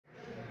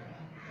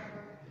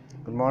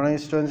Good morning,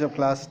 students of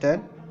class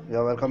 10. You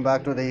are welcome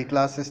back to the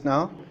e-classes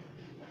now.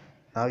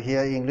 Now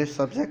here English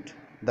subject,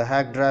 the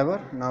hack driver.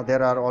 Now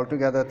there are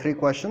altogether 3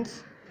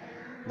 questions.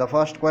 The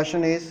first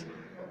question is,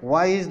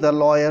 why is the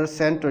lawyer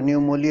sent to New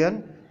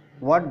Mullion?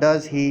 What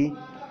does he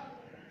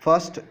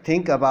first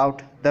think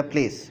about the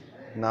place?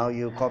 Now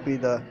you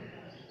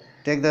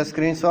take the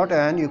screenshot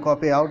and you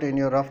copy out in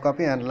your rough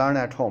copy and learn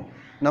at home.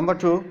 Number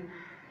 2,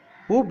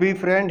 who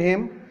befriend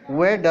him?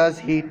 Where does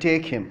he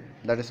take him?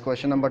 That is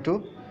question number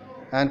 2.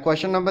 And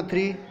question number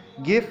 3,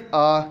 give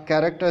a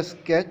character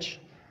sketch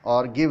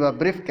or give a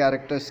brief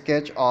character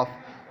sketch of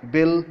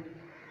Bill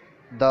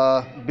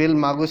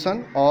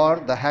Magusan or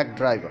the hack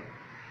driver.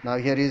 Now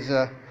here is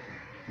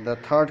the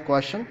third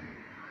question,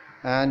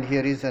 and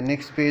here is the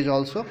next page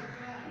also.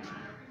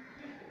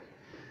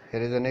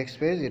 Here is the next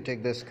page. You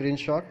take the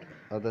screenshot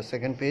of the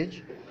second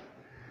page,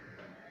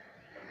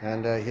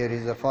 and here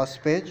is the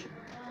first page.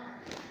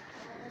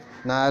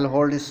 Now I'll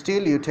hold it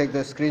still, you take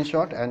the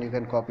screenshot and you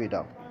can copy it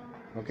out.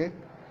 Okay,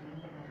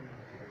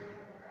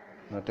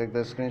 now take the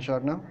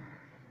screenshot now,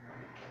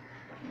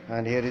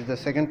 and here is the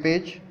second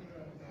page.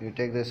 You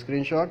take the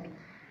screenshot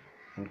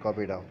and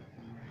copy it out.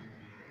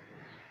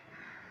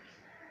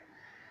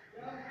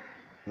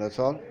 That's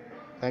all.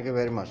 Thank you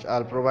very much.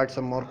 I'll provide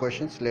some more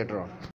questions later on.